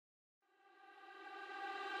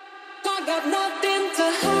got nothing to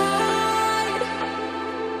hide.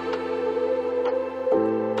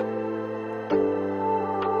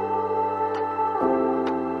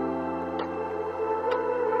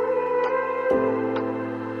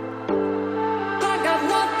 I got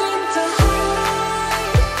nothing to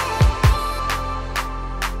hide.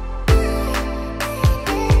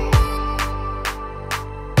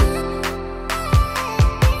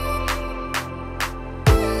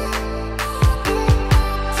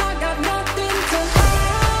 I got nothing to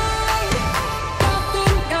hide.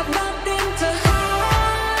 Nothing, got nothing to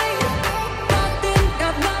hide. Nothing,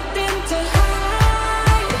 got nothing to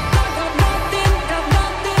hide. I got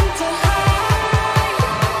nothing to hide.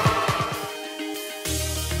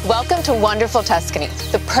 Welcome to wonderful Tuscany,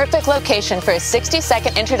 the perfect location for a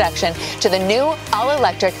 60-second introduction to the new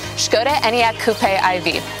all-electric SKODA ENYAQ Coupe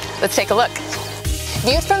IV. Let's take a look.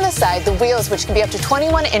 Viewed from the side, the wheels, which can be up to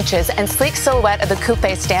 21 inches, and sleek silhouette of the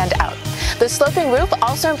coupe stand out. The sloping roof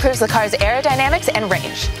also improves the car's aerodynamics and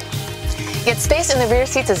range. Yet space in the rear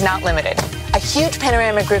seats is not limited. A huge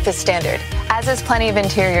panoramic roof is standard, as is plenty of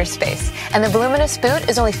interior space, and the voluminous boot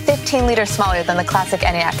is only 15 liters smaller than the classic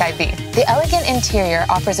ENYAQ IV. The elegant interior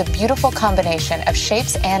offers a beautiful combination of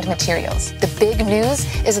shapes and materials. The big news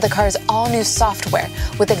is the car's all-new software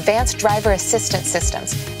with advanced driver assistance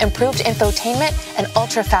systems, improved infotainment, and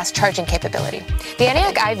ultra-fast charging capability. The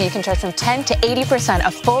ENYAQ IV can charge from 10 to 80%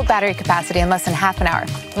 of full battery capacity in less than half an hour.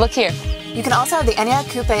 Look here. You can also have the ENYAQ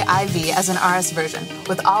Coupe IV as an RS version,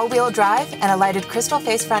 with all-wheel drive and a lighted crystal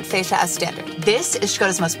face front fascia as standard. This is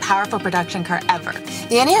Škoda's most powerful production car ever.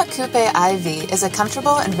 The ENYAQ Coupe IV is a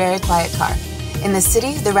comfortable and very quiet car. In the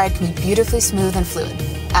city, the ride can be beautifully smooth and fluid.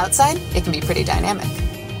 Outside, it can be pretty dynamic.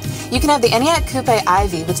 You can have the ENYAQ Coupe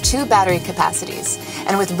IV with 2 battery capacities,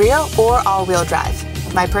 and with rear or all-wheel drive.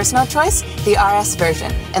 My personal choice, the RS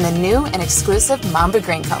version, in the new and exclusive Mamba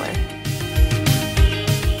Green color.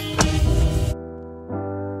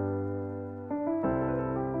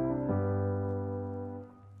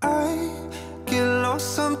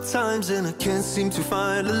 Sometimes and I can't seem to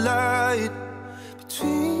find a light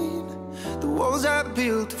between the walls I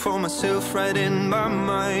built for myself right in my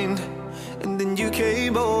mind. And then you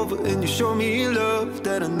came over and you showed me love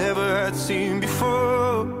that I never had seen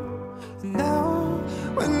before. And now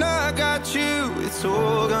when I got you, it's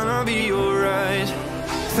all gonna be alright.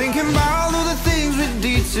 Thinking about all the things we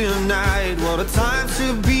did tonight. What a time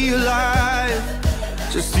to be alive.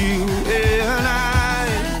 Just you and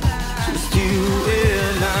I. Just you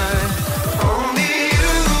and I. Only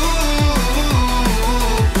you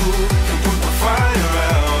can put the fire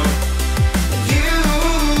out. You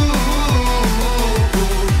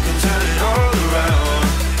can turn it all around.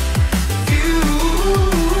 You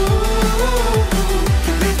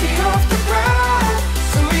can lift me off the ground,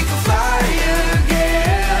 so we can fly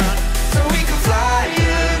again. So we can fly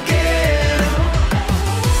again.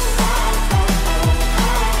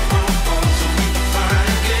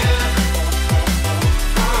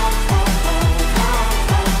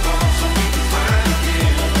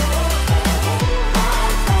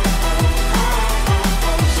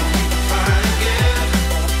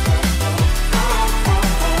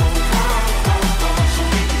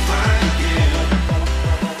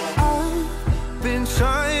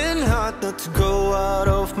 To go out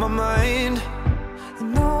of my mind.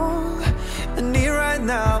 And all I need right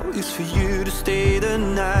now is for you to stay the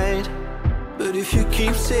night. But if you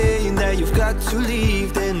keep saying that you've got to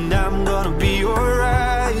leave, then I'm gonna be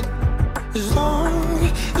alright. As long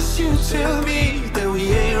as you tell me that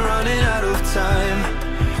we ain't running out of time.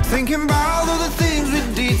 Thinking about all the things we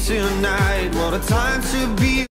did tonight. What a time to be